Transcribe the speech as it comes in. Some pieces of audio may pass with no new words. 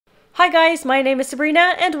Hi guys, my name is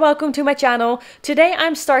Sabrina and welcome to my channel. Today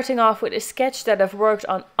I'm starting off with a sketch that I've worked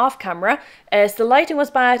on off camera as the lighting was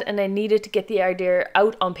bad and I needed to get the idea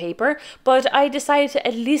out on paper, but I decided to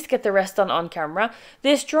at least get the rest done on camera.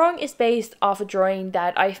 This drawing is based off a drawing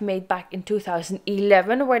that I've made back in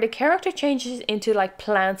 2011 where the character changes into like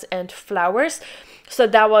plants and flowers. So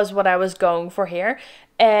that was what I was going for here.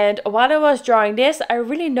 And while I was drawing this, I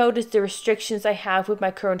really noticed the restrictions I have with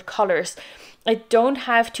my current colors. I don't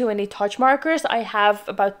have too many touch markers. I have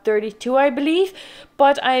about 32, I believe,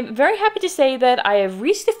 but I'm very happy to say that I have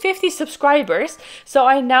reached the 50 subscribers. So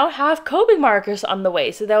I now have coping markers on the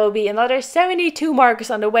way. So there will be another 72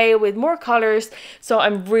 markers on the way with more colors. So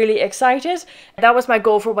I'm really excited. That was my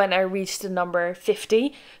goal for when I reached the number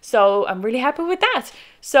 50. So I'm really happy with that.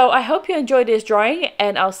 So I hope you enjoyed this drawing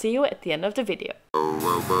and I'll see you at the end of the video. Yeah,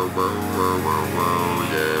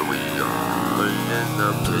 we are in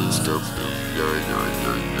the place to be.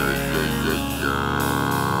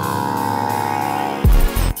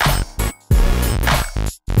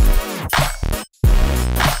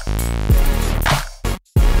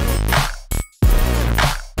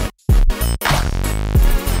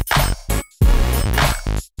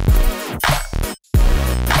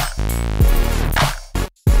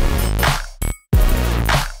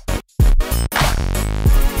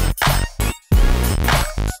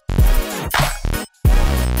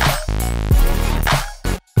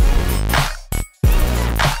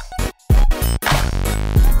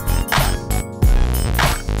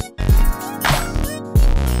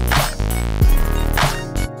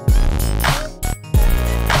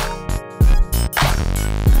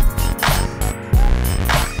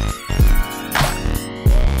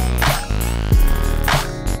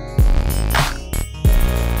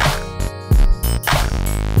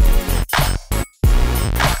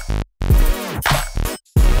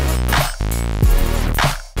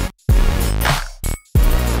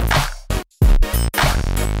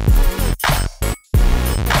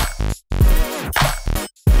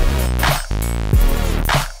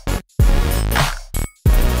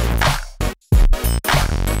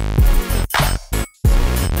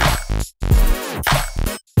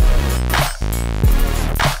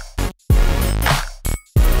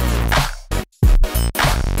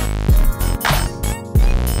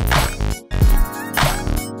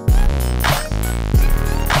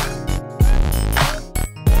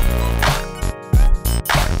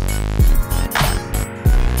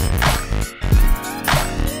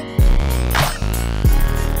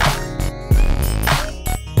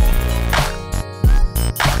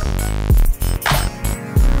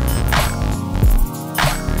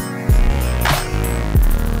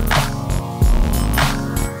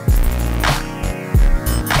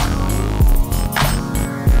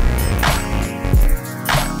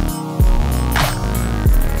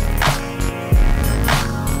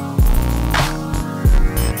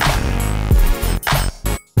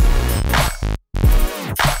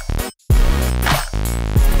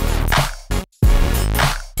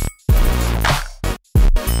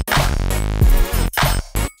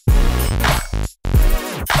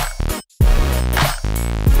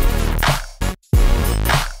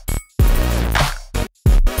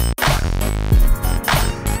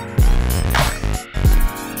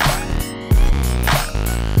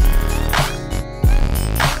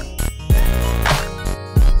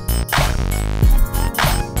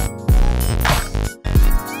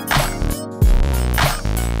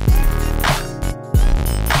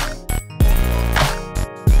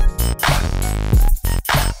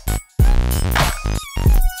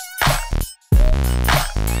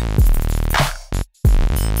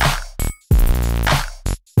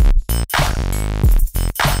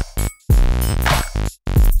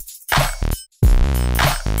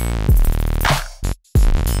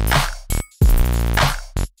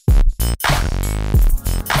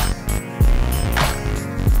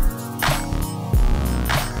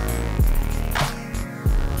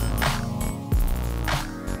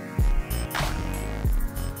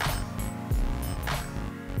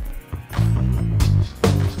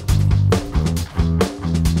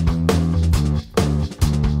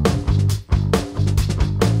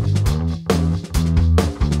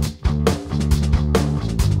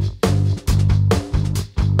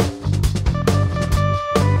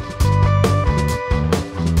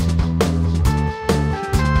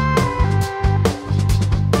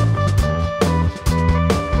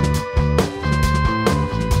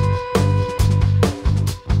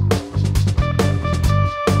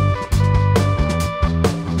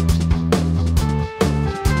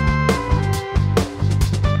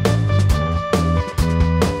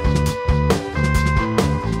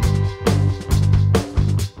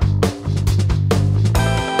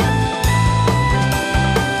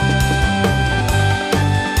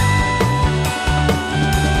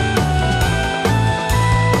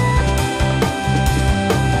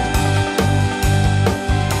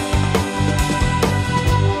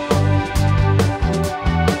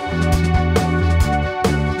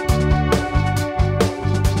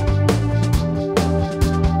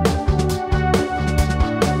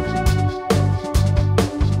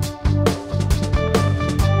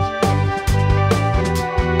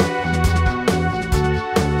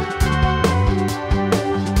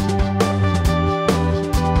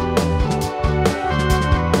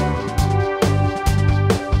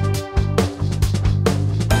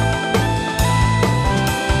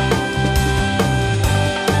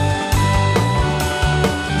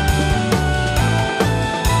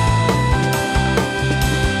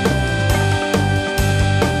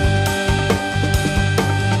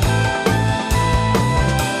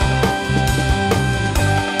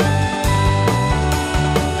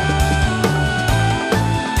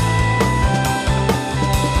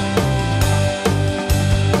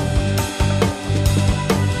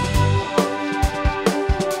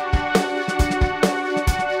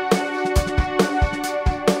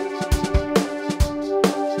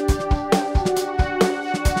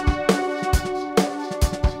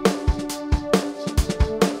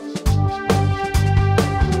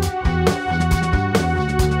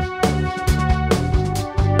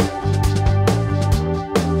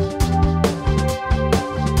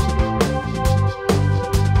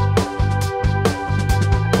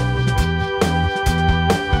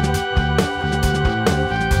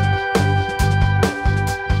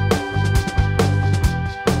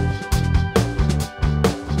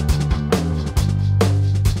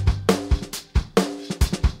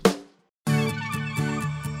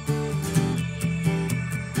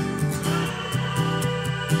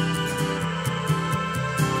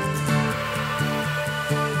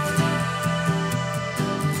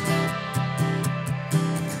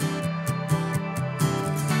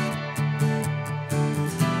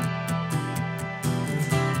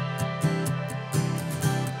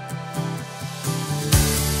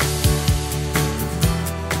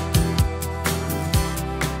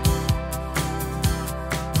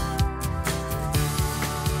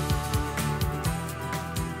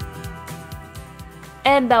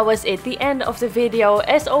 And that was it, the end of the video.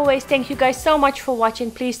 As always, thank you guys so much for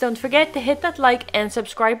watching. Please don't forget to hit that like and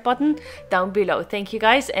subscribe button down below. Thank you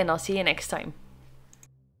guys, and I'll see you next time.